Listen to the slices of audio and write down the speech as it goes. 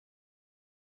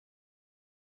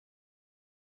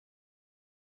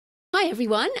Hi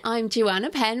everyone, I'm Joanna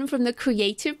Penn from the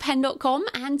creativepenn.com,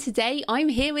 and today I'm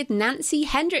here with Nancy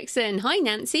Hendrickson. Hi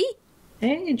Nancy.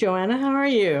 Hey Joanna, how are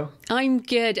you? I'm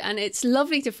good, and it's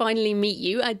lovely to finally meet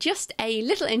you. Just a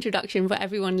little introduction for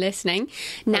everyone listening.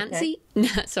 Nancy,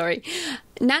 sorry.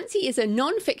 Nancy is a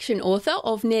non-fiction author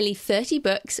of nearly 30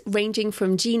 books, ranging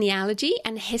from genealogy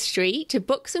and history to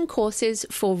books and courses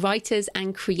for writers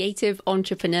and creative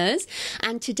entrepreneurs.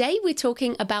 And today we're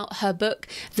talking about her book,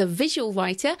 The Visual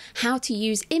Writer: How to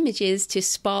Use Images to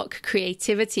Spark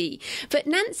Creativity. But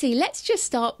Nancy, let's just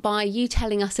start by you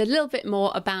telling us a little bit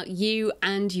more about you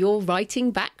and your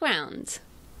writing background.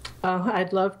 Oh,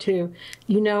 I'd love to.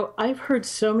 You know, I've heard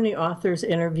so many authors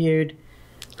interviewed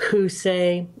who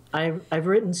say, I've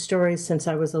written stories since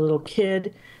I was a little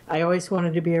kid. I always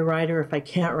wanted to be a writer. If I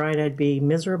can't write, I'd be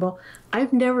miserable.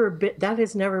 That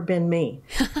has never been me.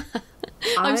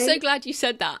 I'm so glad you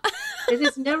said that. It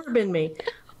has never been me.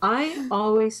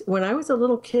 When I was a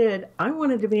little kid, I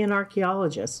wanted to be an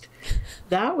archaeologist.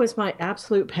 That was my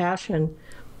absolute passion.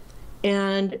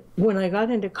 And when I got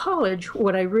into college,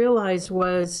 what I realized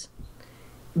was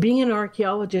being an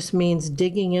archaeologist means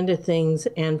digging into things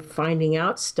and finding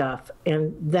out stuff.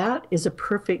 And that is a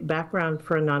perfect background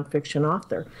for a nonfiction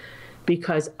author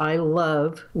because I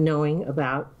love knowing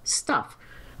about stuff.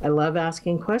 I love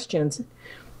asking questions.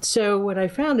 So what I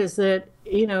found is that,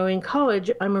 you know, in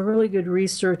college, I'm a really good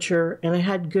researcher and I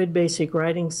had good basic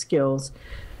writing skills.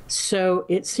 So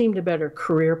it seemed a better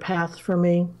career path for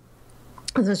me.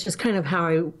 And that's just kind of how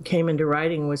I came into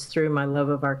writing, was through my love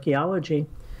of archaeology.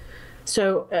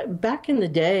 So back in the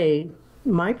day,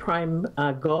 my prime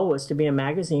goal was to be a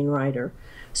magazine writer.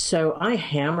 So I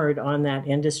hammered on that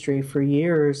industry for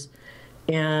years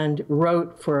and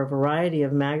wrote for a variety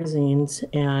of magazines.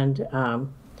 And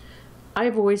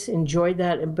I've always enjoyed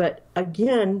that. But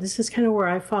again, this is kind of where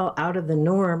I fall out of the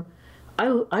norm.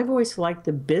 I've always liked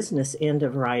the business end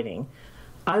of writing.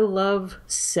 I love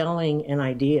selling an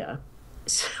idea.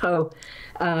 So,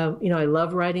 you know, I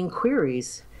love writing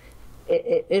queries.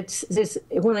 It's this,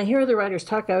 when I hear the writers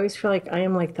talk, I always feel like I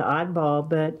am like the oddball,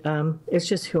 but it's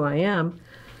just who I am.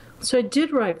 So I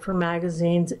did write for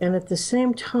magazines, and at the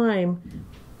same time,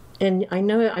 and I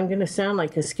know I'm going to sound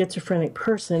like a schizophrenic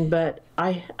person, but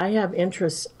I have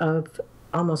interests of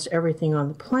almost everything on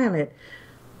the planet.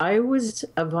 I was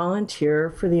a volunteer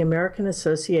for the American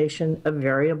Association of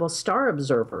Variable Star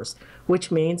Observers, which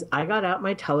means I got out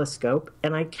my telescope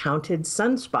and I counted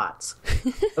sunspots.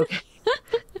 Okay.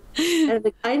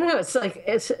 And I know so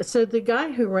the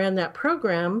guy who ran that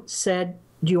program said,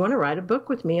 "Do you want to write a book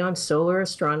with me on solar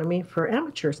astronomy for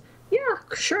amateurs?" Yeah,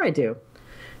 sure I do.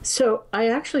 So I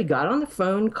actually got on the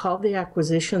phone, called the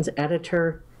acquisitions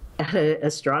editor at an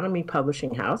astronomy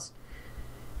publishing house.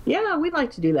 Yeah, we'd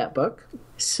like to do that book.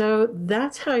 So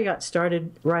that's how I got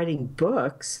started writing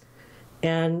books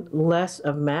and less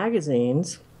of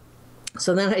magazines.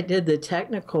 So then I did the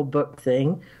technical book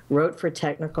thing, wrote for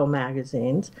technical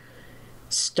magazines,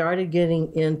 started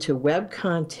getting into web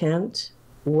content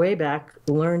way back,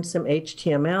 learned some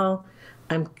HTML.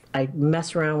 I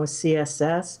mess around with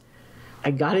CSS.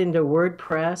 I got into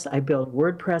WordPress. I build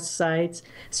WordPress sites.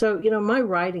 So, you know, my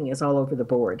writing is all over the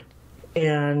board.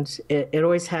 And it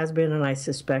always has been, and I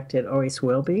suspect it always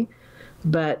will be.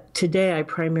 But today I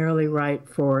primarily write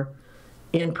for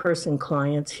in-person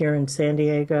clients here in San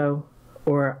Diego,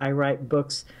 or I write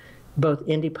books, both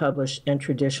indie published and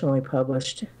traditionally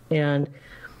published. And,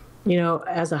 you know,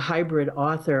 as a hybrid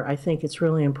author, I think it's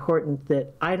really important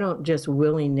that I don't just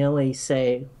willy-nilly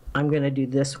say, I'm going to do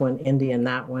this one indie and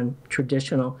that one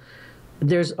traditional.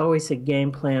 There's always a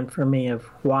game plan for me of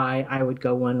why I would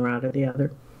go one route or the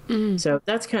other. Mm-hmm. So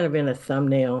that's kind of in a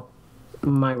thumbnail,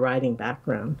 my writing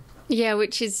background. Yeah,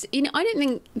 which is, you know, I don't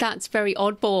think that's very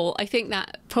oddball. I think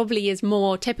that probably is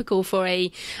more typical for a,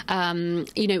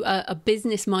 you know, a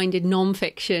business-minded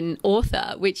nonfiction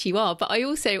author, which you are. But I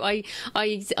also,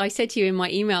 I said to you in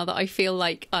my email that I feel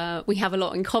like we have a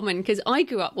lot in common because I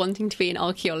grew up wanting to be an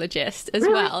archaeologist as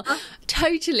well.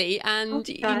 Totally. And,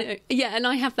 you know, yeah, and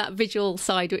I have that visual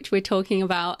side, which we're talking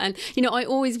about. And, you know, I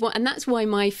always want, and that's why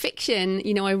my fiction,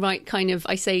 you know, I write kind of,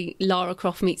 I say Lara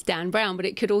Croft meets Dan Brown, but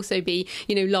it could also be,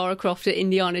 you know, Lara Croft at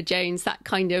Indiana Jones, that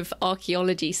kind of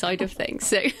archaeology side of things.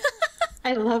 So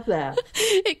I love that.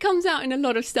 It comes out in a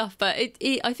lot of stuff, but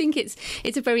I think it's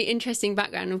a very interesting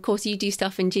background. Of course, you do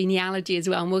stuff in genealogy as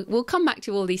well, and we'll come back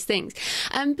to all these things.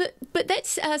 But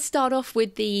let's start off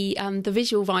with the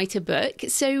Visual Writer book.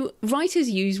 So writers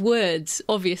use words,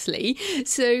 obviously.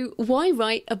 So why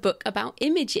write a book about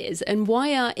images, and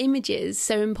why are images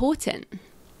so important?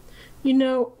 You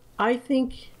know, I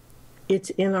think it's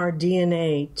in our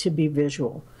DNA to be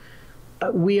visual.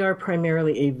 we are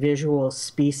primarily a visual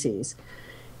species.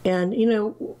 And,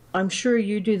 I'm sure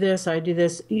you do this, I do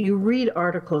this. You read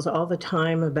articles all the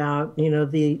time about,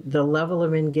 the level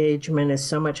of engagement is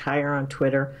so much higher on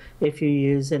Twitter if you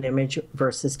use an image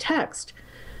versus text.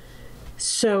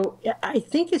 So I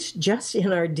think it's just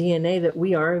in our DNA that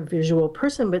we are a visual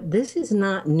person, but this is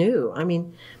not new. I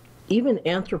mean, even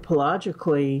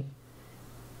anthropologically,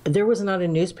 there was not a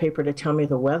newspaper to tell me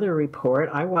the weather report.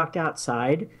 I walked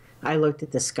outside. I looked at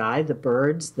the sky, the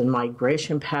birds, the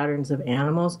migration patterns of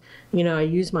animals. I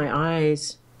used my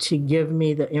eyes to give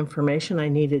me the information I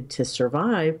needed to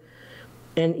survive.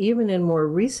 And even in more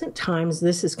recent times,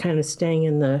 this is kind of staying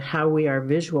in the how we are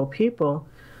visual people.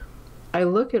 I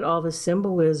look at all the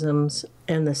symbolisms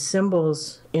and the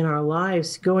symbols in our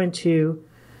lives go into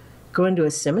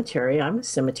a cemetery. I'm a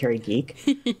cemetery geek.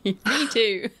 Me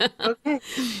too. Okay.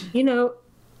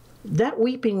 That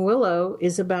weeping willow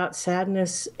is about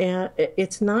sadness, and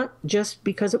it's not just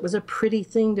because it was a pretty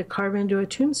thing to carve into a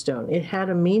tombstone. It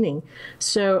had a meaning.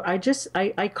 So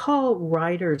I call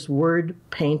writers word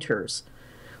painters,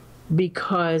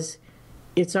 because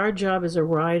it's our job as a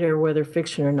writer, whether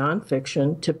fiction or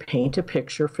nonfiction, to paint a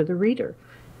picture for the reader.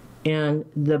 And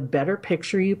the better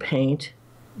picture you paint,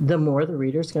 the more the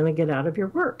reader's going to get out of your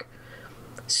work.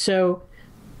 So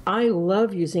I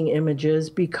love using images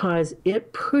because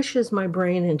it pushes my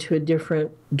brain into a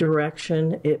different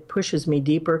direction. It pushes me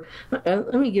deeper.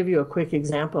 Let me give you a quick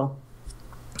example.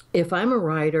 If I'm a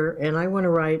writer and I want to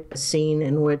write a scene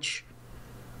in which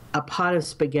a pot of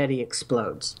spaghetti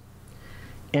explodes,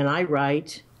 and I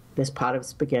write, this pot of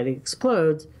spaghetti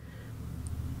explodes,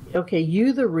 okay,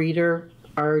 you, the reader,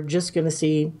 are just going to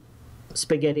see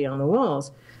spaghetti on the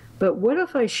walls. But what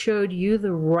if I showed you,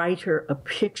 the writer, a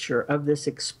picture of this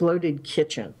exploded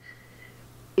kitchen?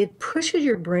 It pushes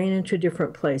your brain into a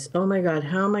different place. Oh my God,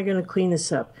 how am I going to clean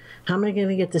this up? How am I going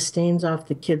to get the stains off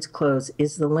the kids' clothes?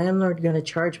 Is the landlord going to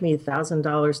charge me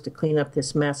 $1,000 to clean up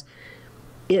this mess?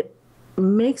 It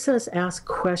makes us ask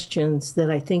questions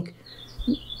that I think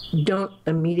don't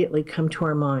immediately come to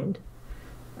our mind.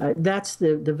 That's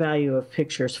the value of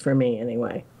pictures for me,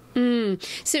 anyway.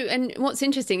 So, and what's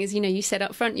interesting is, you said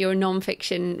up front you're a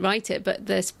non-fiction writer, but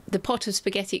the pot of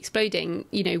spaghetti exploding,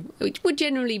 it would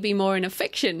generally be more in a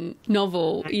fiction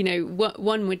novel, what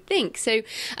one would think. So,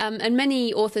 and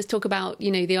many authors talk about,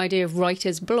 the idea of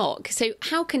writer's block. So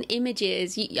how can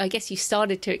images, I guess you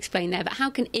started to explain there, but how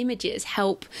can images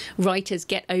help writers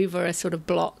get over a sort of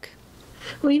block?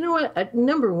 Well, you know what?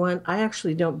 Number one, I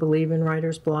actually don't believe in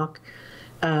writer's block.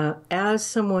 As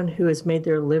someone who has made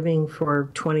their living for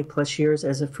 20 plus years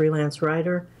as a freelance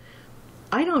writer,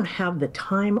 I don't have the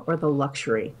time or the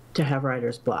luxury to have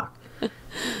writer's block.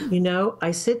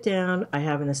 I sit down, I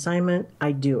have an assignment,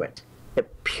 I do it,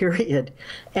 period.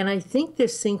 And I think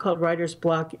this thing called writer's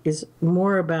block is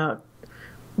more about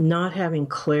not having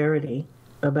clarity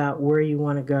about where you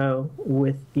want to go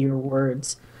with your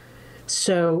words.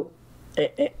 So,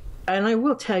 and I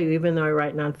will tell you, even though I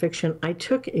write nonfiction, I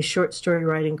took a short story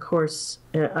writing course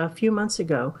a few months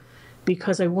ago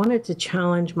because I wanted to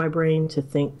challenge my brain to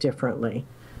think differently.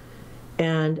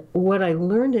 And what I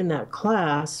learned in that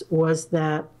class was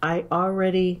that I've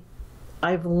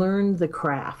learned the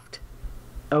craft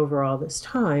over all this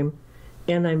time,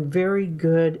 and I'm very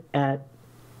good at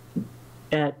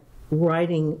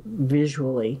writing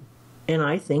visually. And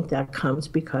I think that comes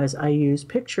because I use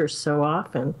pictures so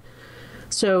often.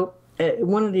 So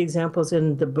one of the examples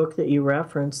in the book that you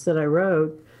referenced that I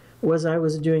wrote was I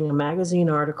was doing a magazine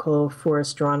article for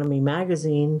Astronomy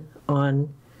Magazine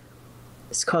on,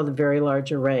 it's called the Very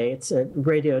Large Array. It's a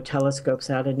radio telescopes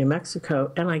out in New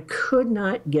Mexico, and I could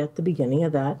not get the beginning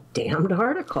of that damned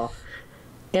article.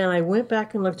 And I went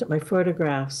back and looked at my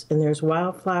photographs, and there's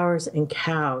wildflowers and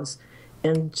cows,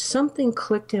 and something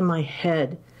clicked in my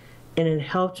head, and it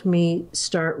helped me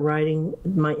start writing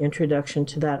my introduction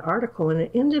to that article. And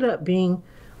it ended up being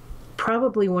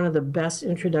probably one of the best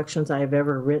introductions I have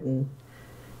ever written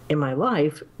in my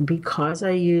life, because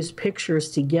I use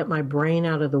pictures to get my brain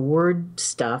out of the word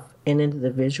stuff and into the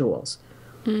visuals.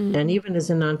 And even as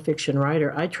a nonfiction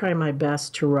writer, I try my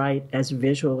best to write as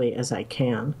visually as I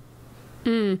can.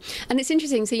 And it's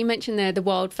interesting. So you mentioned there the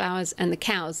wildflowers and the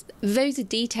cows. Those are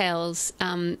details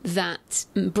that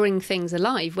bring things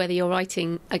alive, whether you're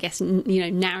writing, I guess,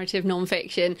 narrative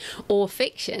nonfiction or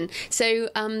fiction. So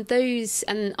those,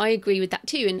 and I agree with that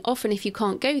too. And often if you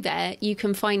can't go there, you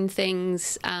can find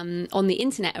things on the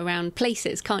internet around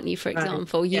places, can't you? For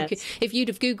example, you could, if you'd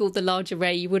have Googled the large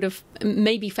array, you would have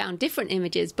maybe found different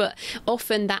images. But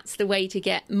often that's the way to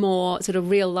get more sort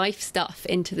of real life stuff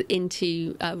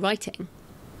into writing.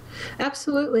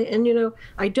 Absolutely. And,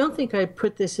 I don't think I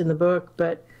put this in the book,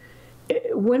 but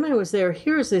when I was there,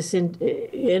 here's this, and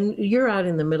you're out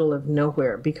in the middle of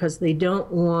nowhere because they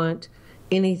don't want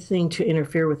anything to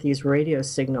interfere with these radio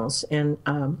signals. And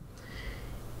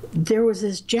there was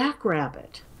this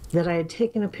jackrabbit that I had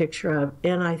taken a picture of,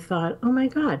 and I thought, oh my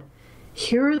God,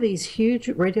 here are these huge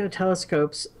radio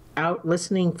telescopes out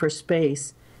listening for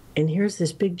space, and here's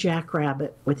this big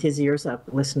jackrabbit with his ears up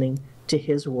listening to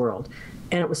his world.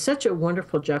 And it was such a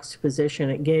wonderful juxtaposition.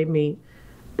 It gave me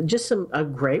just a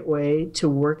great way to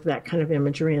work that kind of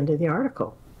imagery into the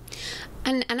article.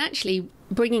 And actually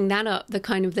bringing that up, the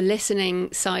kind of the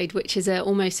listening side, which is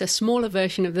almost a smaller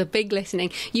version of the big listening.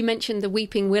 You mentioned the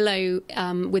weeping willow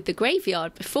with the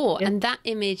graveyard before, yeah. And that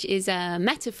image is a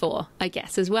metaphor, I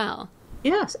guess, as well.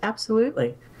 Yes,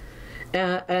 absolutely.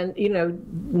 And,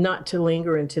 not to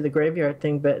linger into the graveyard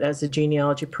thing, but as a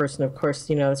genealogy person, of course,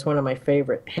 it's one of my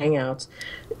favorite hangouts.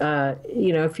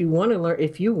 If you want to learn,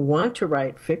 if you want to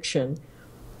write fiction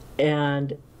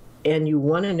and you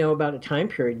want to know about a time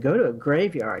period, go to a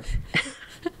graveyard.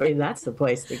 I mean, that's the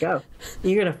place to go.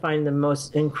 You're going to find the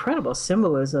most incredible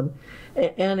symbolism.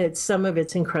 And some of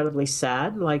it's incredibly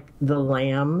sad, like the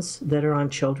lambs that are on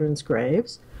children's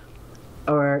graves.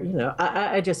 Or,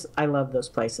 I love those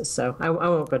places. So I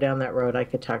won't go down that road. I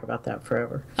could talk about that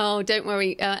forever. Oh, don't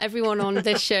worry. Everyone on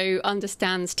this show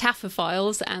understands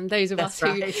taphophiles, and those of us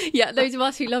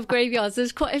who love graveyards.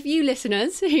 There's quite a few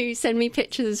listeners who send me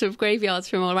pictures of graveyards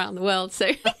from all around the world. So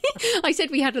I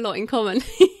said we had a lot in common.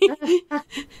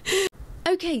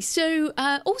 Okay, so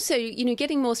also,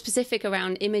 getting more specific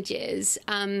around images,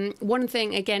 one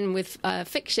thing, again, with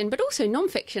fiction, but also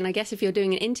non-fiction, I guess if you're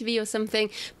doing an interview or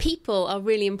something, people are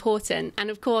really important.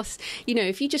 And of course,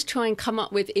 if you just try and come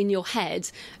up with in your head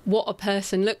what a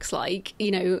person looks like,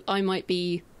 I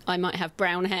might have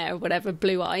brown hair or whatever,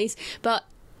 blue eyes, but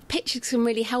pictures can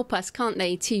really help us, can't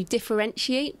they, to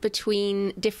differentiate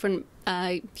between different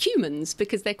humans,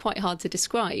 because they're quite hard to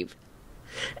describe.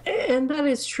 And that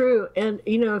is true. And,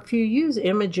 if you use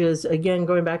images, again,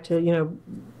 going back to,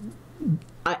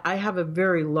 I have a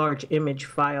very large image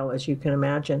file, as you can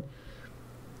imagine.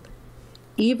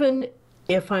 Even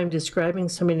if I'm describing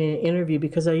somebody in an interview,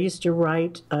 because I used to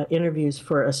write interviews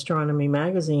for Astronomy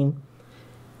magazine,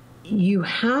 you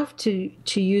have to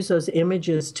use those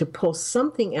images to pull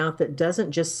something out that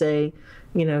doesn't just say,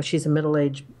 she's a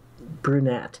middle-aged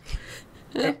brunette,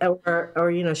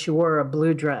 or she wore a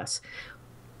blue dress.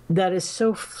 That is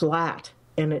so flat,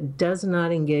 and it does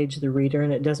not engage the reader,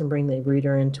 and it doesn't bring the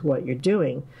reader into what you're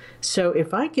doing. So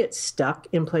if I get stuck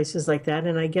in places like that,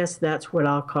 and I guess that's what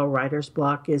I'll call writer's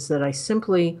block, is that I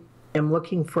simply am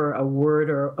looking for a word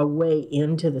or a way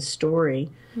into the story,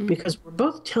 because we're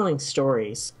both telling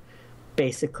stories,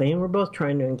 basically, and we're both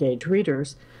trying to engage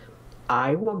readers.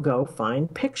 I will go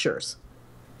find pictures,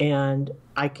 and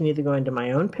I can either go into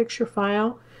my own picture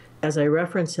file. As I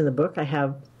reference in the book, I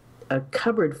have a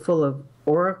cupboard full of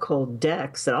oracle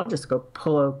decks that I'll just go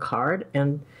pull a card,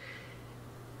 and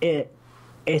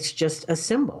it's just a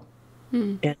symbol.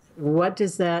 And what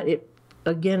does that,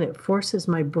 it forces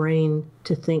my brain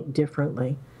to think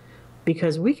differently,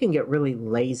 because we can get really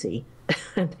lazy,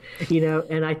 and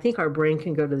I think our brain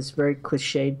can go to this very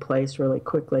cliched place really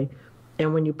quickly.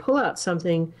 And when you pull out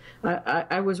something,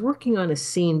 I was working on a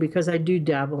scene, because I do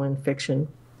dabble in fiction.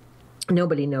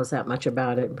 Nobody knows that much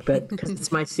about it, but because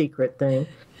it's my secret thing.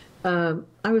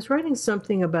 I was writing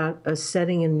something about a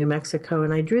setting in New Mexico,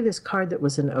 and I drew this card that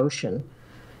was an ocean.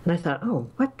 And I thought, oh,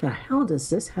 what the hell does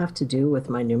this have to do with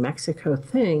my New Mexico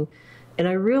thing? And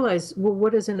I realized, well,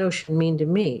 what does an ocean mean to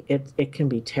me? It can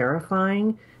be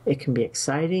terrifying, it can be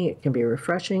exciting, it can be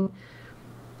refreshing.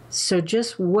 So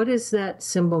just what does that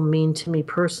symbol mean to me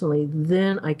personally?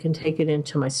 Then I can take it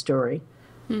into my story,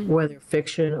 whether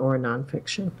fiction or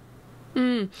nonfiction.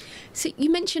 So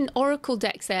you mentioned oracle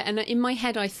decks there, and in my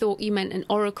head I thought you meant an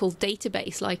oracle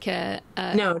database, like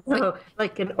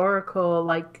like an oracle,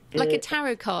 like a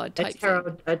tarot card type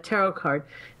thing. A tarot card,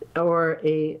 or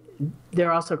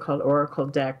they're also called oracle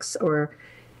decks. Or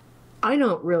I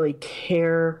don't really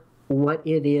care what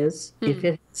it is. If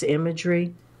it's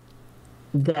imagery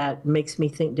that makes me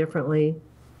think differently,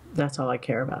 that's all I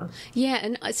care about. Yeah,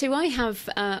 and so I have,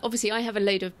 obviously I have a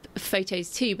load of photos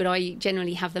too, but I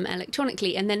generally have them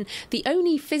electronically. And then the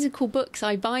only physical books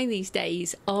I buy these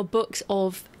days are books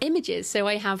of images. So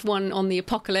I have one on the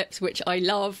apocalypse, which I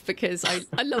love because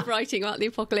I love writing about the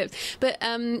apocalypse. But,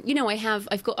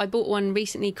 I bought one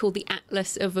recently called the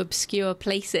Atlas of Obscure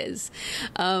Places,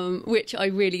 which I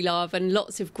really love, and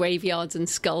lots of graveyards and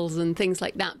skulls and things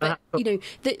like that. But,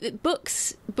 the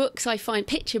books books, I find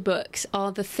picture books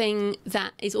are the thing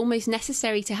that is almost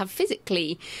necessary to have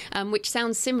physically, which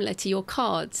sounds similar to your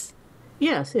cards.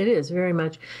 Yes, it is very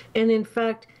much. And in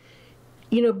fact,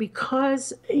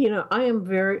 because,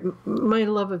 my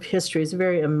love of history is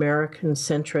very American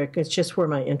centric. It's just where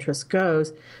my interest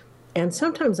goes. And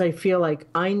sometimes I feel like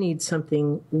I need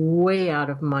something way out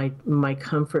of my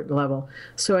comfort level.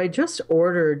 So I just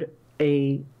ordered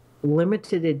a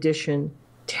limited edition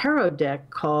tarot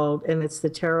deck and it's the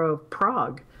Tarot of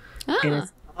Prague. And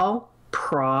it's all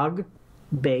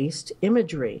Prague-based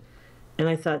imagery. And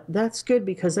I thought, that's good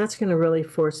because that's going to really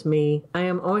force me. I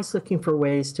am always looking for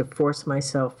ways to force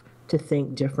myself to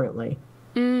think differently.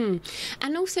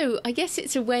 And also, I guess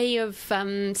it's a way of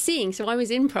seeing. So I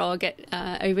was in Prague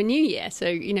over New Year. So,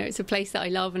 it's a place that I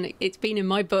love and it's been in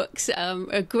my books,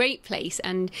 a great place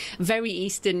and very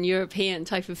Eastern European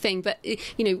type of thing. But,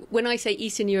 when I say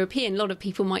Eastern European, a lot of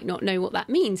people might not know what that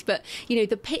means. But,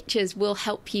 the pictures will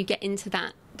help you get into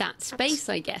that space,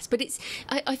 I guess. But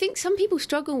I think some people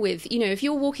struggle with, if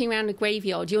you're walking around a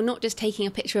graveyard, you're not just taking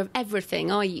a picture of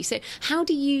everything, are you? So how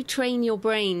do you train your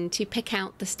brain to pick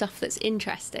out the stuff that's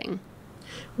interesting?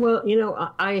 Well,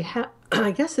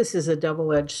 I guess this is a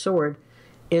double-edged sword,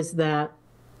 is that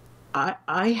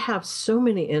I have so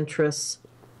many interests,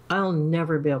 I'll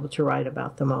never be able to write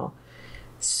about them all.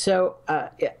 So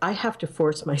I have to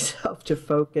force myself to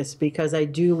focus because I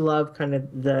do love kind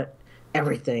of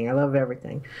everything. I love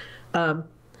everything.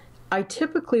 I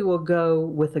typically will go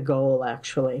with a goal,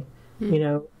 actually.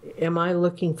 Am I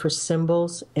looking for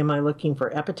symbols? Am I looking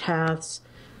for epitaphs?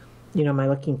 Am I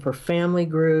looking for family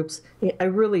groups? I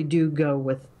really do go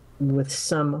with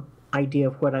some idea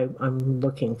of what I'm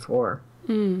looking for.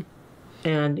 And,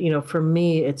 for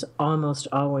me, it's almost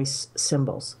always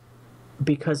symbols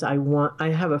because I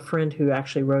have a friend who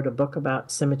actually wrote a book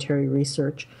about cemetery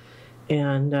research,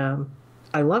 and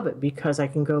I love it because I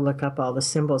can go look up all the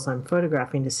symbols I'm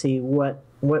photographing to see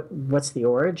what's the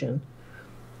origin.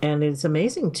 And it's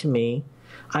amazing to me.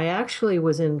 I actually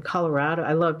was in Colorado.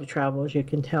 I love to travel, as you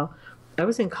can tell. I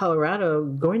was in Colorado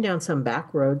going down some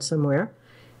back road somewhere,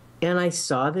 and I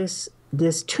saw this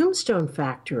tombstone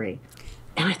factory.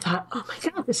 And I thought, oh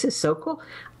my God, this is so cool.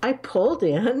 I pulled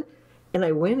in, and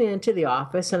I went into the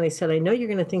office, and I said, I know you're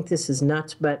going to think this is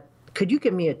nuts, but could you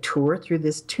give me a tour through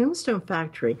this tombstone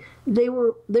factory? They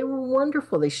were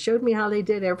wonderful. They showed me how they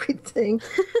did everything.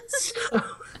 So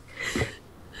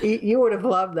you would have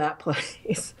loved that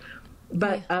place.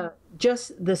 But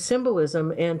just the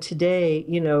symbolism, and today,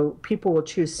 people will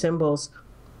choose symbols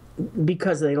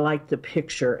because they like the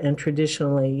picture. And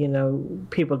traditionally,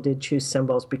 people did choose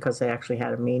symbols because they actually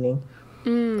had a meaning.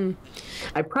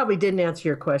 I probably didn't answer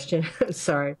your question.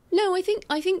 Sorry. No, I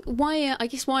think why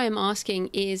I'm asking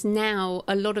is now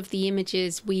a lot of the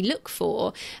images we look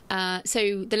for.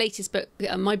 So the latest book,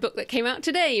 my book that came out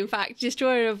today, in fact,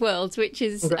 Destroyer of Worlds, which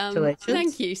is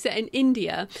thank you, set in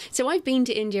India. So I've been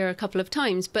to India a couple of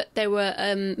times, but there were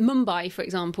Mumbai, for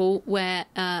example, where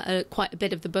quite a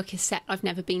bit of the book is set. I've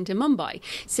never been to Mumbai,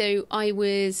 so I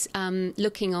was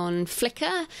looking on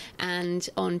Flickr and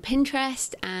on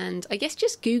Pinterest, and I guess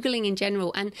just Googling in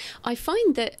general, and I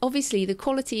find that obviously the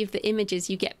quality of the images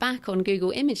you get back on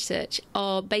Google image search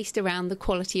are based around the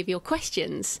quality of your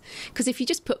questions, because if you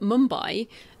just put Mumbai,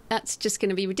 that's just going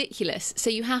to be ridiculous. So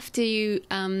you have to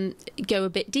go a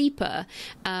bit deeper.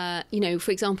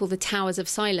 For example, the Towers of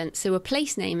Silence. So a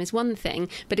place name is one thing,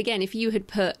 but again, if you had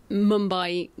put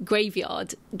Mumbai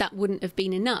graveyard, that wouldn't have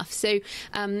been enough. So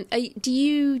do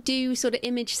you do sort of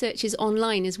image searches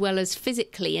online as well as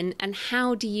physically? And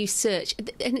how do you search?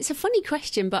 And it's a funny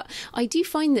question, but I do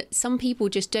find that some people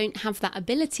just don't have that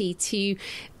ability to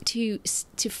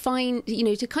find,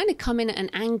 to kind of come in at an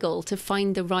angle to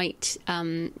find the right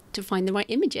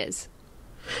images.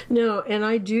 No, and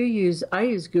I use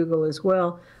Google as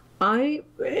well.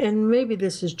 And maybe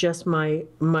this is just my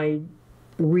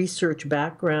research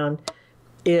background,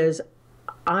 is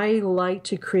I like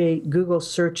to create Google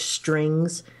search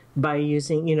strings by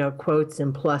using, quotes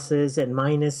and pluses and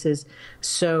minuses.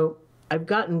 So I've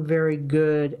gotten very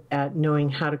good at knowing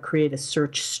how to create a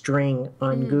search string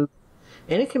on Google.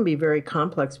 And it can be very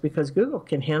complex because Google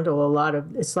can handle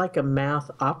it's like a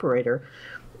math operator.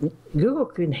 Google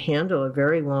can handle a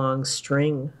very long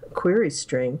query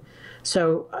string.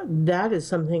 So that is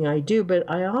something I do. But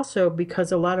I also,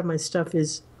 because a lot of my stuff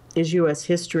is U.S.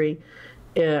 history,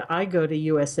 I go to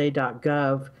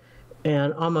USA.gov,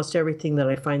 and almost everything that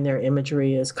I find there,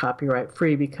 imagery, is copyright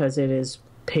free because it is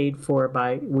paid for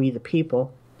by we the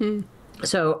people.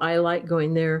 So I like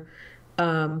going there.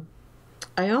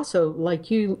 I also, like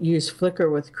you, use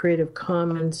Flickr with Creative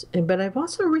Commons, but I've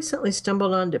also recently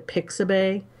stumbled onto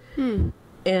Pixabay,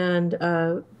 and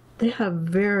they have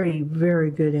very,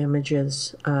 very good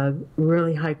images,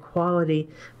 really high quality.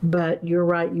 But you're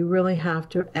right, you really have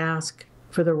to ask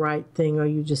for the right thing, or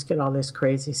you just get all this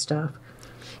crazy stuff.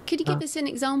 Could you give us an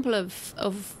example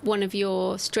of one of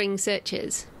your string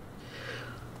searches?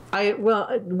 I'm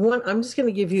just going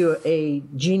to give you a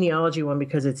genealogy one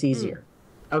because it's easier.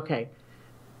 Okay.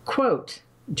 Quote,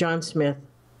 John Smith,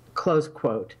 close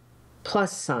quote,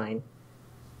 plus sign,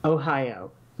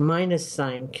 Ohio, minus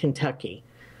sign, Kentucky,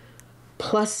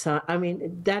 plus sign. I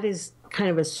mean, that is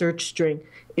kind of a search string.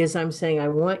 Is I'm saying I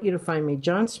want you to find me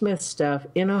John Smith stuff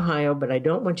in Ohio, but I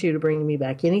don't want you to bring me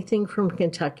back anything from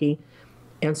Kentucky.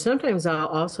 And sometimes I'll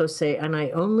also say, and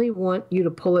I only want you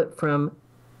to pull it from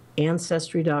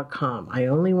Ancestry.com. I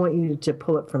only want you to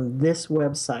pull it from this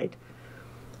website,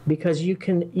 because you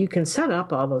can set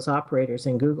up all those operators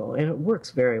in Google, and it works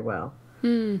very well.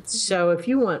 So if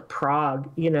you want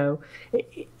Prague,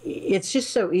 it's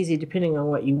just so easy, depending on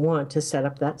what you want, to set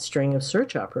up that string of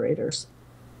search operators.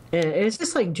 And it's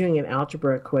just like doing an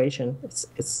algebra equation. This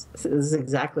is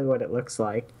exactly what it looks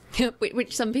like.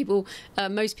 Which some people,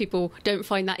 most people don't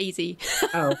find that easy.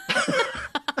 Oh.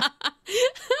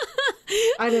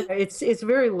 I don't know. It's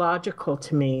very logical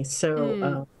to me.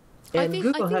 So, and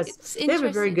Google they have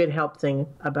a very good help thing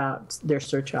about their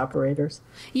search operators.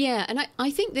 Yeah, and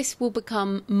I think this will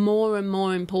become more and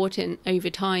more important over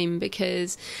time,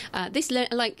 because my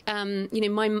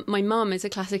mum is a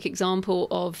classic example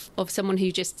of someone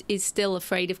who just is still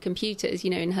afraid of computers.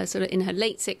 In her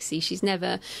late 60s, she's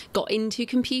never got into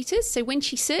computers. So when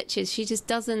she searches, she just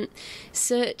doesn't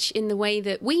search in the way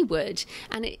that we would,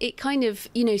 and it kind of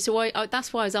so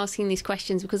that's why I was asking these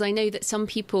questions, because I know that some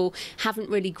people haven't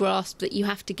really grasped that you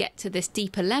have to get to this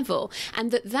deeper level, and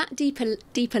that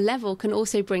deeper level can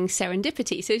also bring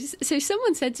serendipity. So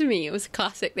someone said to me, it was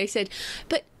classic, they said,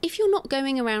 but if you're not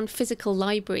going around physical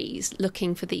libraries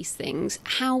looking for these things,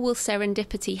 how will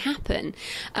serendipity happen?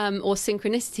 Or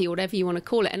synchronicity, or whatever you want to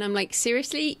call it. And I'm like,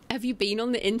 seriously, have you been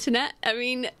on the internet? I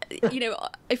mean,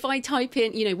 if I type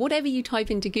in, whatever you type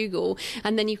into Google,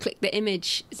 and then you click the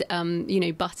image,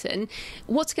 button,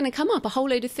 what's going to come up? A whole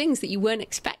load of things that you weren't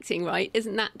expecting, right?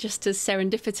 Isn't that just as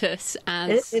serendipitous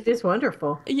as... It is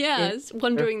wonderful. Yeah, it's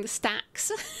wondering the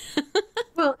stacks.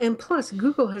 Well, and plus,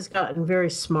 Google has gotten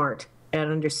very smart at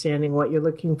understanding what you're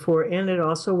looking for, and it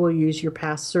also will use your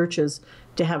past searches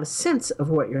to have a sense of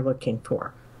what you're looking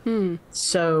for.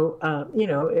 So,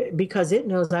 because it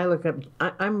knows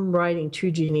I'm writing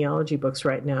 2 genealogy books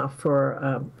right now for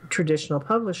a traditional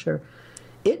publisher.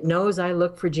 It knows I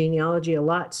look for genealogy a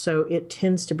lot, so it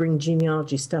tends to bring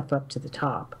genealogy stuff up to the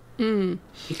top.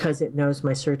 Because it knows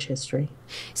my search history.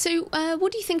 So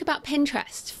what do you think about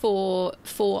Pinterest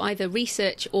for either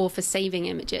research or for saving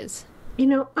images?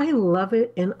 I love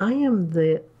it, and I am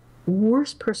the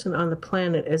worst person on the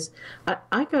planet. As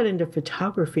I got into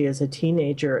photography as a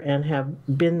teenager and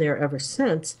have been there ever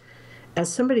since.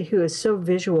 As somebody who is so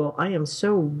visual, I am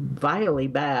so vilely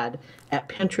bad at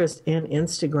Pinterest and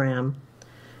Instagram.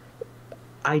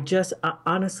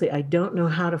 Honestly, I don't know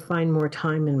how to find more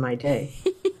time in my day.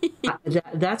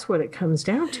 That's what it comes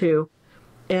down to.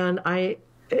 And I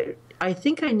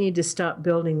think I need to stop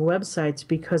building websites,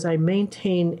 because I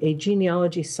maintain a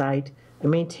genealogy site. I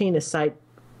maintain a site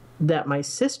that my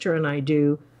sister and I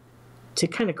do to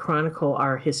kind of chronicle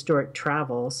our historic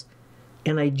travels.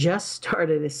 And I just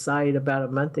started a site about a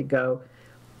month ago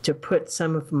to put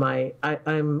some of my,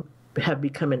 have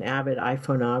become an avid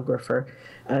iPhoneographer,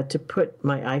 to put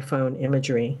my iPhone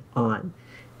imagery on.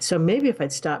 So maybe if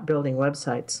I'd stop building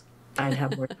websites, I'd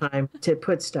have more time to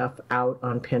put stuff out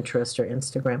on Pinterest or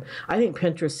Instagram. I think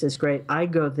Pinterest is great. I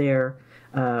go there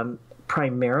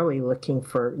primarily looking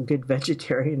for good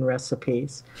vegetarian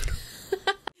recipes.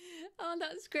 Oh,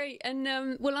 that's great. And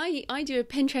I do a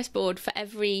Pinterest board for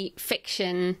every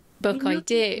fiction book I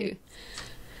do.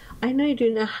 I know you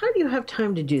do. Now, how do you have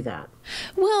time to do that?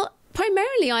 Well,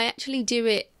 primarily I actually do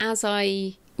it as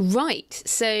I write.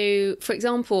 So, for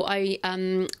example,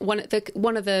 one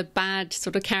of the bad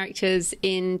sort of characters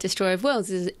in Destroyer of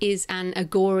Worlds is an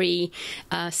Agori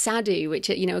sadhu, which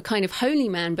are, a kind of holy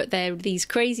man, but they're these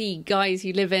crazy guys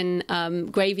who live in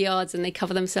graveyards, and they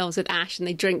cover themselves with ash, and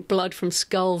they drink blood from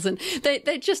skulls, and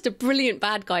they're just a brilliant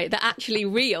bad guy. They're actually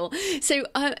real. So,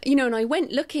 and I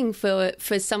went looking for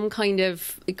some kind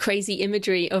of crazy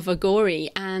imagery of Agori,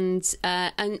 and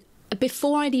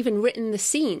before I'd even written the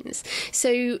scenes.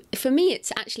 So for me,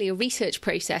 it's actually a research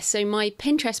process. So my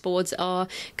Pinterest boards are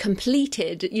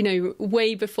completed,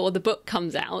 way before the book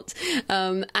comes out.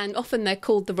 And often they're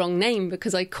called the wrong name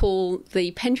because I call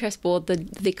the Pinterest board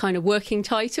the kind of working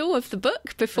title of the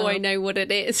book before I know what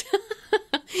it is.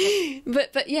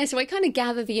 But yeah, so I kind of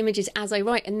gather the images as I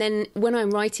write, and then when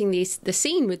I'm writing the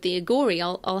scene with the Agori,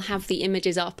 I'll have the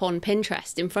images up on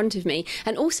Pinterest in front of me,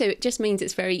 and also it just means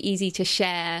it's very easy to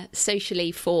share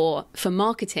socially for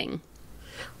marketing.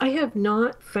 I have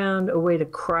not found a way to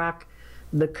crack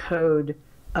the code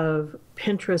of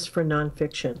Pinterest for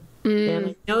nonfiction, and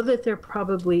I know that there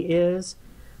probably is,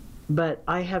 but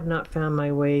I have not found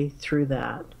my way through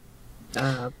that.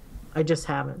 I just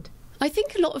haven't. I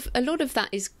think a lot of that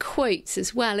is quotes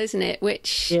as well, isn't it?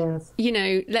 Which, yes.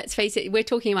 Let's face it, we're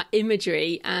talking about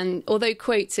imagery, and although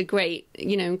quotes are great,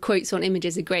 quotes on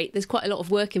images are great, there's quite a lot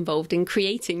of work involved in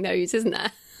creating those, isn't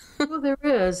there? Well, there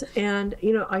is, and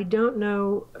I don't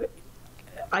know.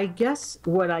 I guess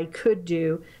what I could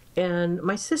do, and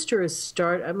my sister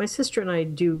and I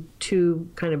do 2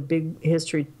 kind of big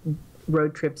history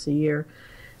road trips a year.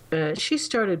 She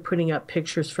started putting up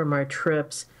pictures from our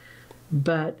trips.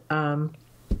 But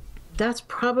that's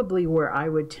probably where I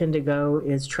would tend to go,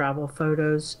 is travel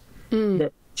photos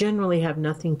that generally have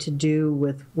nothing to do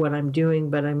with what I'm doing.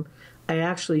 But I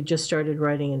actually just started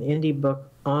writing an indie book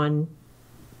on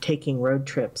taking road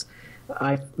trips.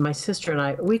 My sister and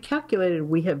I, we calculated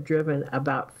we have driven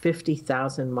about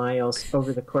 50,000 miles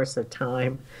over the course of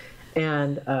time.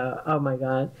 And oh my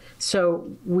God. So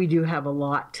we do have a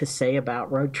lot to say about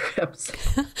road trips.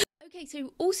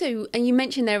 So also, and you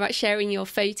mentioned there about sharing your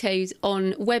photos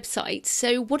on websites.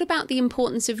 So what about the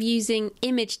importance of using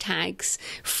image tags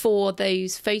for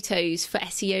those photos for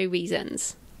SEO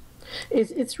reasons?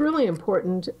 It's really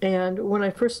important. And when I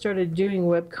first started doing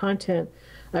web content,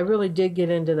 I really did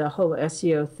get into the whole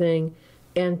SEO thing.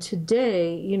 And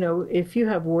today, if you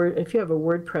have a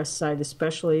WordPress site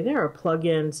especially, there are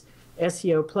plugins,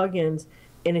 SEO plugins.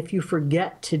 And if you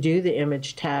forget to do the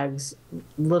image tags,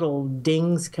 little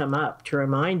dings come up to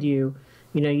remind you,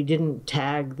 you didn't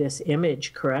tag this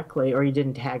image correctly, or you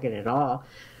didn't tag it at all.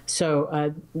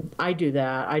 So I do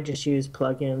that. I just use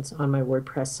plugins on my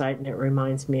WordPress site, and it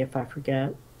reminds me if I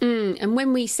forget. And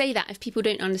when we say that, if people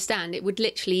don't understand, it would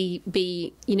literally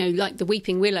be, like the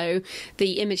Weeping Willow,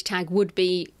 the image tag would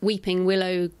be Weeping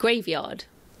Willow Graveyard.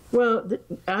 Well,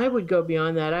 I would go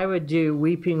beyond that. I would do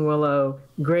Weeping Willow,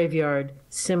 Graveyard,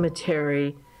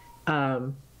 Cemetery,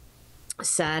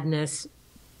 Sadness.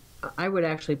 I would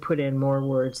actually put in more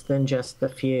words than just the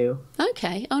few.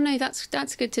 Okay. Oh no, that's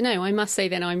good to know. I must say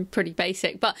then I'm pretty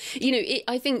basic, but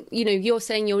I think you're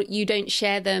saying you don't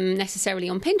share them necessarily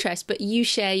on Pinterest, but you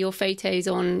share your photos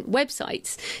on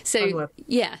websites. So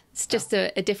yeah, it's just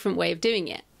a different way of doing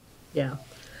it. Yeah.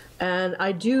 And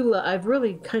I've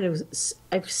really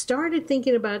I've started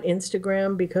thinking about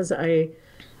Instagram because I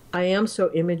am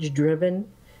so image driven.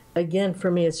 Again, for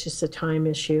me, it's just a time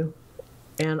issue.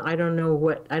 And I don't know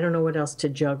what else to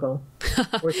juggle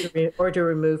or to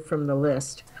remove from the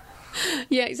list.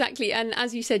 Yeah, exactly. And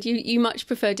as you said, you much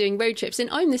prefer doing road trips. And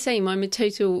I'm the same. I'm a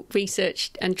total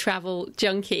research and travel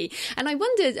junkie. And I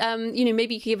wondered,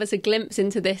 maybe you could give us a glimpse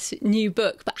into this new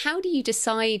book. But how do you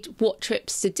decide what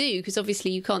trips to do? Because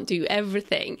obviously you can't do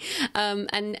everything.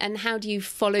 And how do you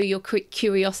follow your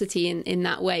curiosity in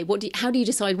that way? How do you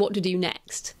decide what to do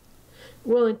next?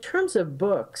 Well, in terms of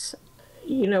books,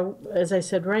 as I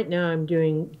said, right now I'm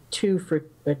doing 2 for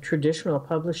traditional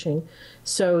publishing.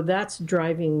 So that's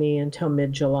driving me until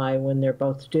mid-July when they're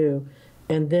both due.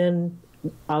 And then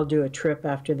I'll do a trip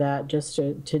after that just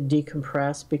to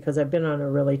decompress, because I've been on a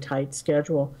really tight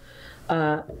schedule.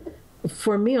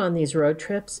 For me on these road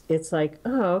trips, it's like,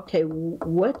 oh, okay,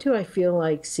 what do I feel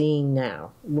like seeing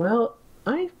now? Well,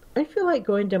 I feel like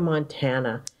going to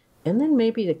Montana and then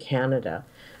maybe to Canada.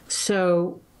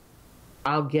 So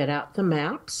I'll get out the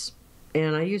maps,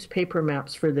 and I use paper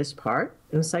maps for this part.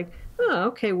 And it's like, oh,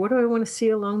 okay, what do I want to see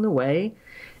along the way?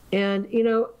 And,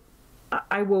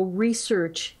 I will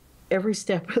research every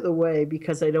step of the way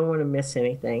because I don't want to miss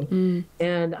anything.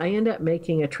 And I end up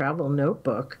making a travel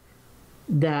notebook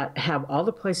that have all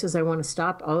the places I want to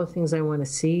stop, all the things I want to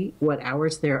see, what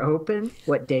hours they're open,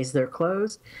 what days they're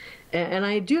closed. And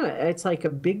I do it. It's like a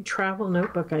big travel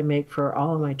notebook I make for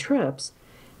all of my trips.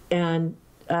 And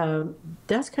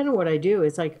that's kind of what I do.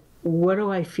 It's like, what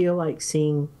do I feel like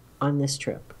seeing on this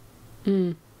trip?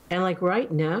 And like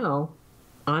right now,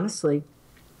 honestly,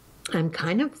 I'm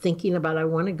kind of thinking about, I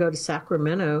want to go to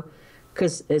Sacramento,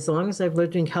 because as long as I've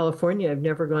lived in California, I've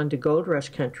never gone to Gold Rush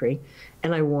country,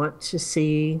 and I want to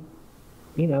see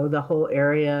the whole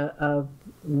area of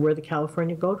where the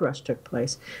California gold rush took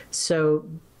place. So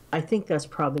I think that's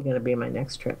probably going to be my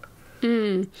next trip.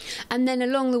 And then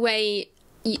along the way,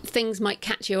 things might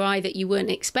catch your eye that you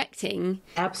weren't expecting.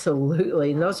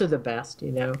 Absolutely. And those are the best,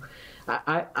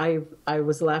 I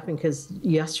was laughing because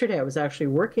yesterday I was actually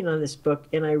working on this book,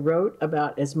 and I wrote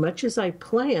about as much as I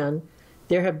plan.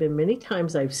 There have been many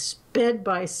times I've sped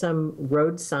by some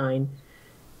road sign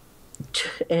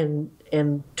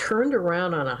and turned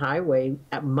around on a highway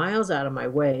at miles out of my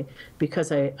way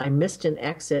because I missed an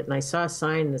exit, and I saw a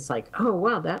sign and it's like, oh,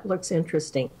 wow, that looks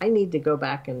interesting. I need to go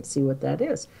back and see what that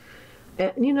is.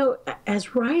 And,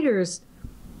 as writers,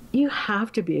 you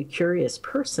have to be a curious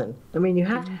person. I mean, you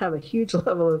have to have a huge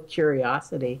level of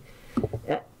curiosity.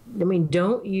 I mean,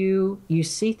 don't you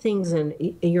see things and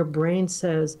your brain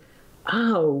says,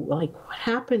 oh, like, what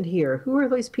happened here? Who are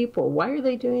these people? Why are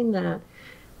they doing that?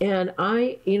 And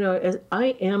I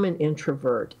am an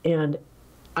introvert, and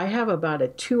I have about a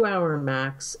 2-hour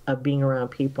max of being around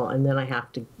people, and then I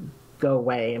have to go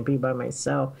away and be by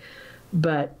myself.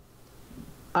 But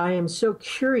I am so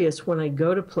curious when I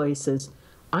go to places.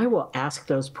 I will ask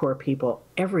those poor people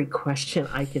every question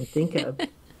I can think of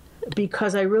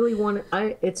because I really want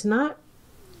to. It's not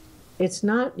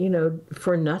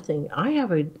for nothing. I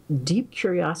have a deep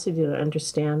curiosity to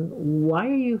understand, why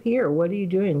are you here? What are you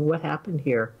doing? What happened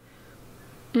here?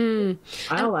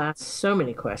 I'll ask so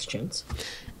many questions.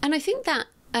 And I think that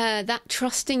that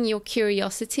trusting your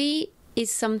curiosity is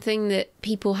something that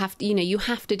people have to, you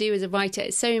have to do as a writer.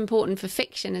 It's so important for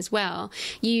fiction as well.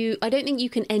 I don't think you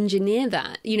can engineer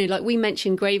that. Like we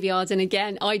mentioned graveyards, and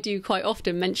again, I do quite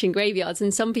often mention graveyards,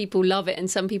 and some people love it and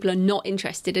some people are not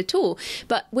interested at all.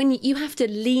 But when you have to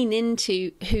lean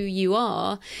into who you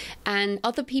are, and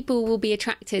other people will be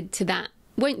attracted to that,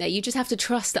 won't they? You just have to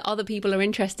trust that other people are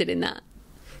interested in that.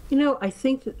 I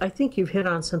think you've hit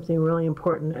on something really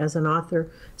important as an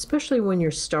author, especially when you're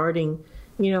starting.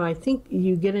 I think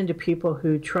you get into people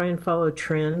who try and follow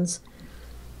trends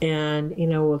and,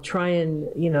 will try and,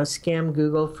 scam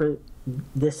Google for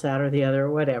this, that, or the other, or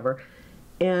whatever.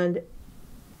 And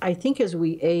I think as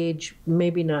we age,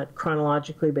 maybe not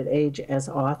chronologically, but age as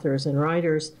authors and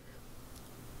writers,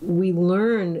 we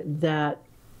learn that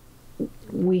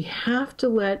we have to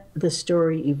let the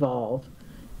story evolve,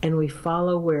 and we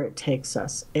follow where it takes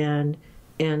us. And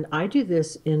I do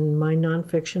this in my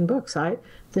nonfiction books.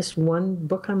 This one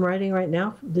book I'm writing right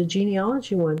now, the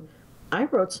genealogy one, I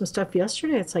wrote some stuff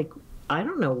yesterday. It's like, I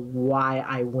don't know why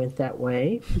I went that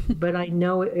way, but I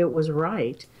know it was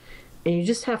right. And you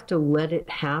just have to let it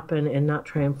happen and not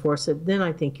try and force it. Then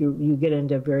I think you get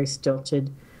into very stilted,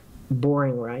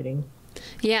 boring writing.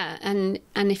 Yeah, and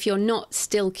if you're not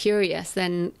still curious,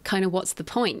 then kind of what's the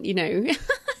point,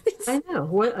 I know.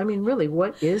 Really,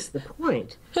 what is the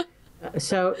point?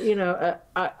 So,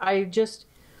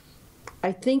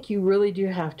 I think you really do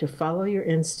have to follow your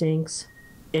instincts.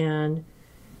 And,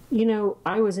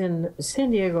 I was in San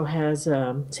Diego.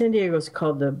 San Diego's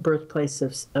called the birthplace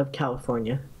of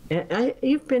California. And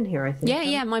you've been here, I think.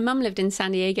 Yeah. My mum lived in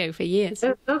San Diego for years.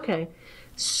 Okay.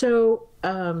 So,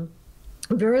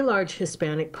 very large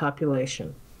Hispanic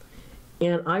population.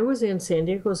 And I was in San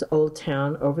Diego's Old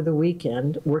Town over the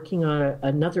weekend working on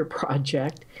another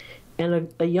project.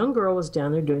 And a young girl was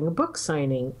down there doing a book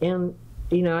signing. And,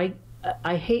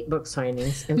 I hate book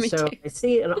signings. And so I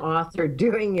see an author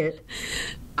doing it.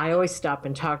 I always stop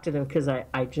and talk to them because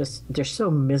they're so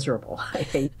miserable. I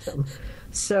hate them.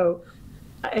 So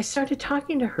I started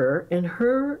talking to her, and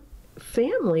her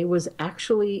family was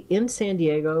actually in San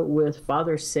Diego with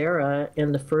Father Sarah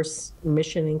in the first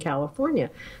mission in California.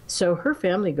 So her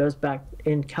family goes back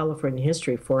in California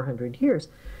history 400 years.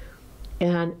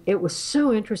 And it was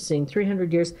so interesting,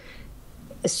 300 years.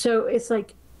 So it's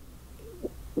like,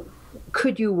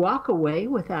 could you walk away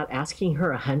without asking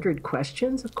her 100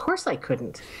 questions? Of course I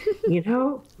couldn't.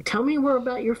 Tell me more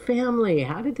about your family.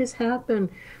 How did this happen?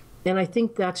 And I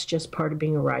think that's just part of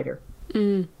being a writer.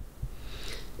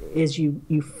 Is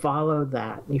you follow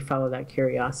that. You follow that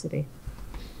curiosity.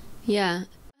 Yeah.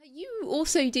 You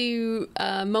also do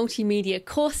multimedia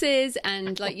courses,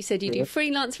 and like you said, you do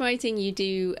freelance writing, you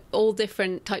do all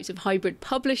different types of hybrid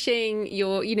publishing.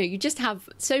 You just have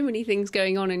so many things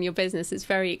going on in your business. It's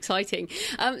very exciting.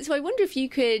 So I wonder if you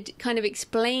could kind of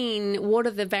explain what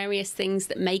are the various things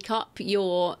that make up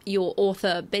your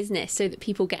author business so that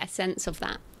people get a sense of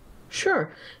that.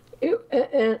 Sure.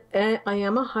 I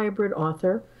am a hybrid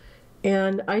author,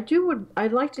 and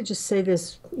I'd like to just say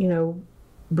this,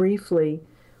 briefly.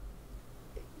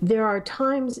 There are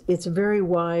times it's very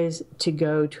wise to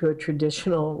go to a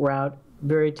traditional route.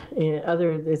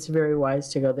 It's very wise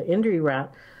to go the indie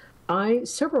route.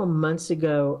 Several months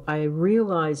ago, I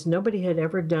realized nobody had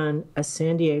ever done a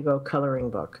San Diego coloring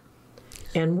book.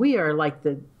 And we are like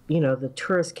the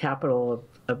tourist capital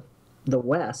of the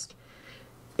West.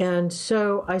 And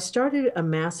so I started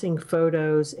amassing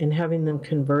photos and having them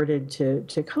converted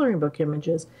to coloring book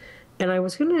images. And I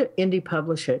was going to indie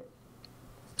publish it.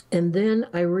 And then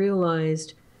I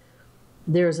realized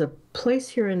there's a place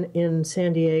here in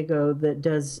San Diego that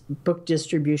does book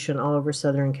distribution all over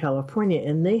Southern California,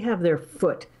 and they have their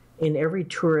foot in every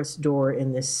tourist door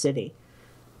in this city.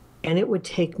 And it would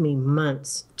take me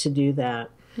months to do that.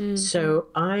 Mm-hmm. So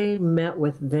I met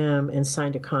with them and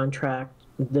signed a contract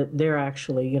that they're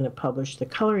actually going to publish the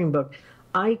coloring book.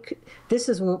 This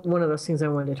is one of those things I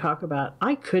wanted to talk about.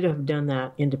 I could have done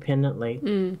that independently.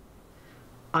 Mm.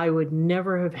 I would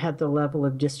never have had the level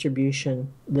of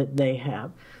distribution that they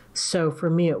have. So for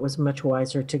me, it was much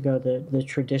wiser to go the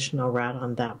traditional route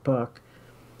on that book.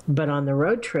 But on the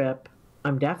road trip,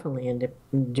 I'm definitely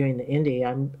doing the indie.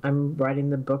 I'm writing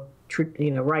the book.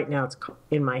 Right now it's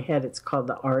in my head. It's called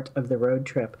The Art of the Road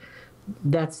Trip.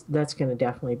 That's going to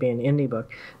definitely be an indie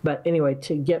book. But anyway,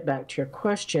 to get back to your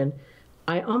question,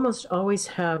 I almost always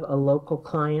have a local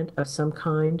client of some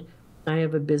kind. I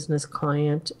have a business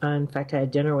client. In fact, I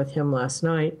had dinner with him last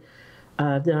night.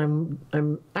 That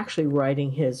I'm actually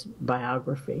writing his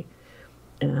biography,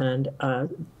 and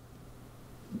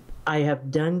I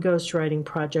have done ghostwriting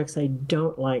projects. I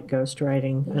don't like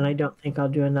ghostwriting, and I don't think I'll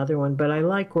do another one. But I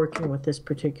like working with this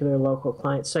particular local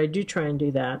client, so I do try and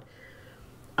do that.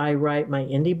 I write my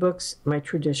indie books, my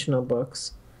traditional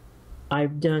books.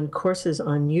 I've done courses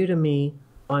on Udemy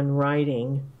on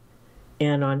writing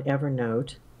and on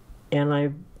Evernote. And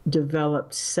I've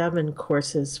developed 7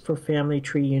 courses for Family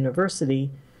Tree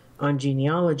University on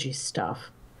genealogy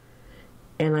stuff.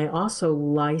 And I also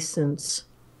license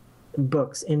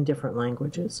books in different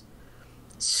languages.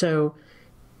 So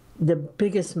the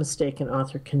biggest mistake an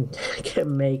author can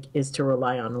make is to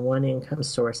rely on one income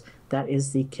source. That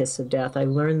is the kiss of death. I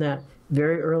learned that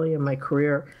very early in my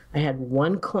career. I had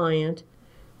one client,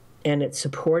 and it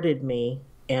supported me,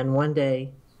 and one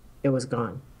day it was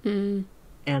gone. Mm.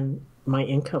 And my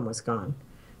income was gone.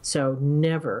 So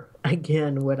never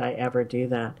again would I ever do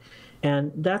that.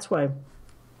 And that's why,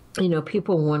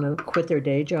 people want to quit their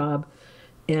day job.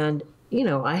 And,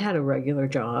 I had a regular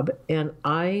job, and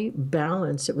I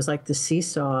balanced. It was like the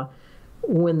seesaw.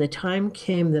 When the time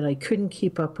came that I couldn't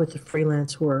keep up with the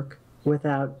freelance work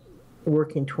without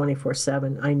working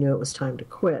 24/7, I knew it was time to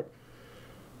quit.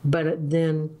 But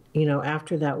then,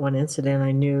 after that one incident,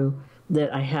 I knew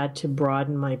that I had to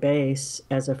broaden my base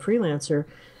as a freelancer,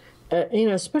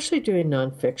 especially doing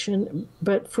nonfiction.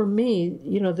 But for me,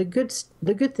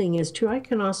 the good thing is too, I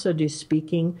can also do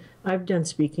speaking. I've done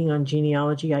speaking on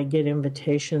genealogy. I get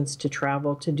invitations to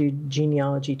travel to do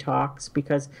genealogy talks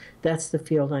because that's the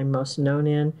field I'm most known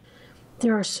in.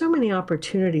 There are so many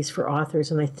opportunities for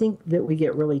authors, and I think that we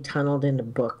get really tunneled into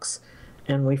books,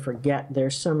 and we forget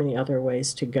there's so many other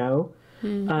ways to go.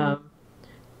 Mm-hmm.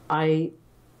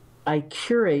 I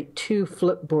curate 2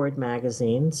 Flipboard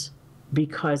magazines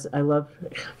because I love.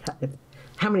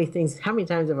 How many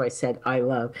times have I said I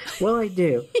love? Well, I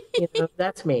do.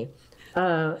 That's me.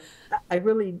 I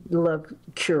really love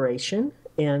curation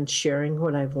and sharing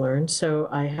what I've learned. So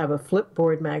I have a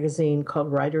Flipboard magazine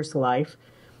called Writer's Life,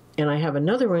 and I have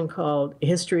another one called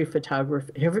History of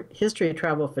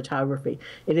Travel Photography.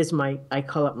 It is I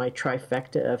call it my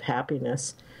trifecta of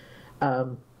happiness.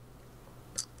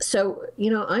 So,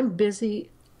 I'm busy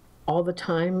all the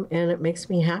time, and it makes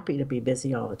me happy to be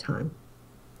busy all the time.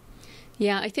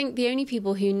 Yeah, I think the only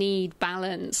people who need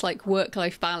balance, like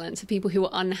work-life balance, are people who are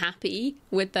unhappy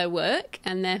with their work,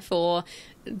 and therefore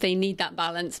they need that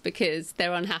balance because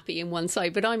they're unhappy in one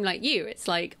side. But I'm like you. It's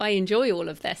like I enjoy all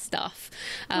of their stuff.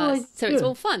 So it's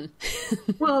all fun.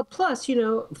 Well, plus,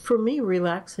 for me,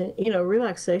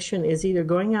 relaxation is either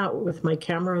going out with my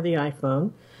camera or the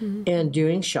iPhone mm-hmm. and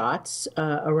doing shots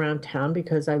around town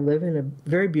because I live in a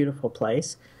very beautiful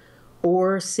place,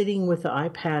 or sitting with the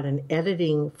iPad and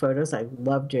editing photos. I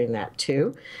love doing that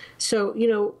too. So,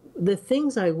 the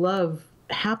things I love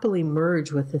happily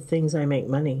merge with the things I make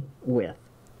money with.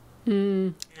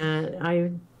 Mm.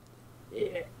 And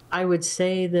I would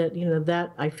say that,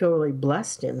 that I feel really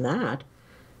blessed in that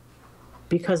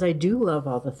because I do love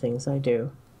all the things I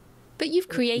do. But you've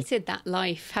created that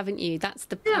life, haven't you? That's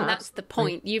the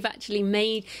point.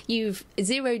 You've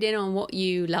zeroed in on what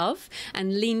you love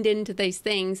and leaned into those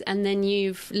things, and then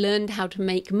you've learned how to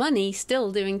make money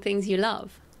still doing things you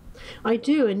love. I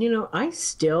do, and I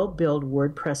still build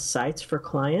WordPress sites for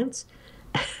clients.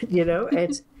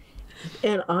 It's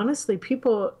And honestly,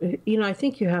 people, I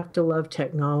think you have to love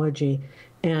technology.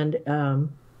 And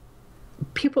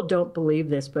people don't believe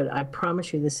this, but I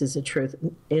promise you this is the truth.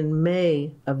 In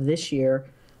May of this year,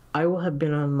 I will have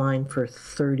been online for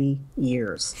 30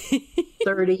 years.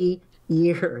 30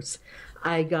 years.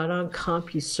 I got on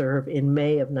CompuServe in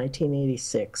May of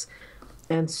 1986.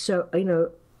 And so,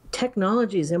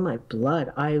 technology is in my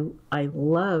blood. I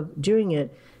love doing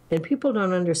it. And people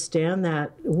don't understand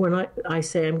that when I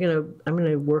say I'm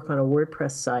gonna work on a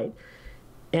WordPress site,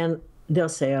 and they'll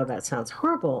say, "Oh, that sounds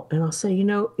horrible." And I'll say,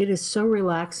 it is so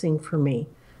relaxing for me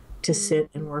to sit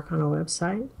and work on a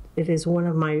website. It is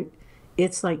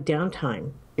it's like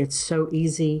downtime. It's so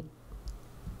easy,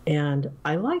 and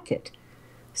I like it.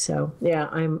 So yeah,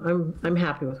 I'm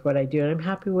happy with what I do, and I'm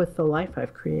happy with the life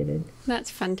I've created.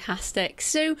 That's fantastic.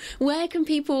 So where can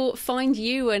people find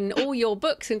you and all your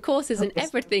books and courses and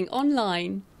everything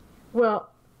online?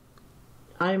 Well,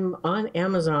 I'm on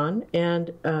Amazon,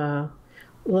 and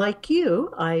like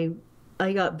you, I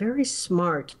got very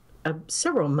smart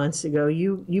several months ago.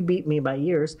 You beat me by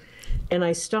years, and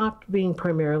I stopped being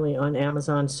primarily on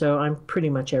Amazon, so I'm pretty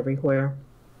much everywhere.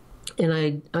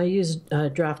 And I use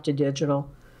Draft to Digital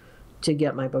to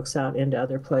get my books out into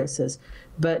other places.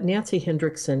 But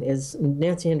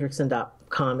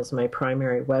nancyhendrickson.com is my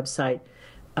primary website.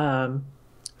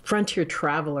 Frontier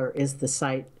Traveler is the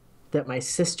site that my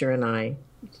sister and I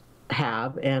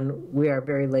have, and we are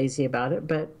very lazy about it,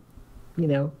 but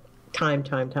time.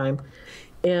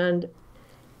 And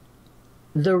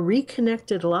the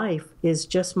Reconnected Life is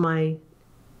just my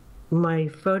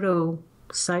photo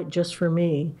site just for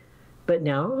me. But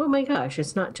now, oh my gosh,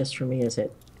 it's not just for me, is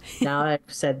it? Now I've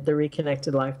said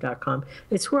thereconnectedlife.com.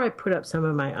 It's where I put up some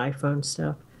of my iPhone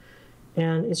stuff.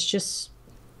 And it's just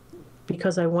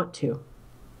because I want to.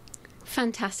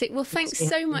 Fantastic. Well, thanks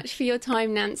so much for your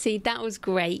time, Nancy. That was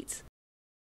great.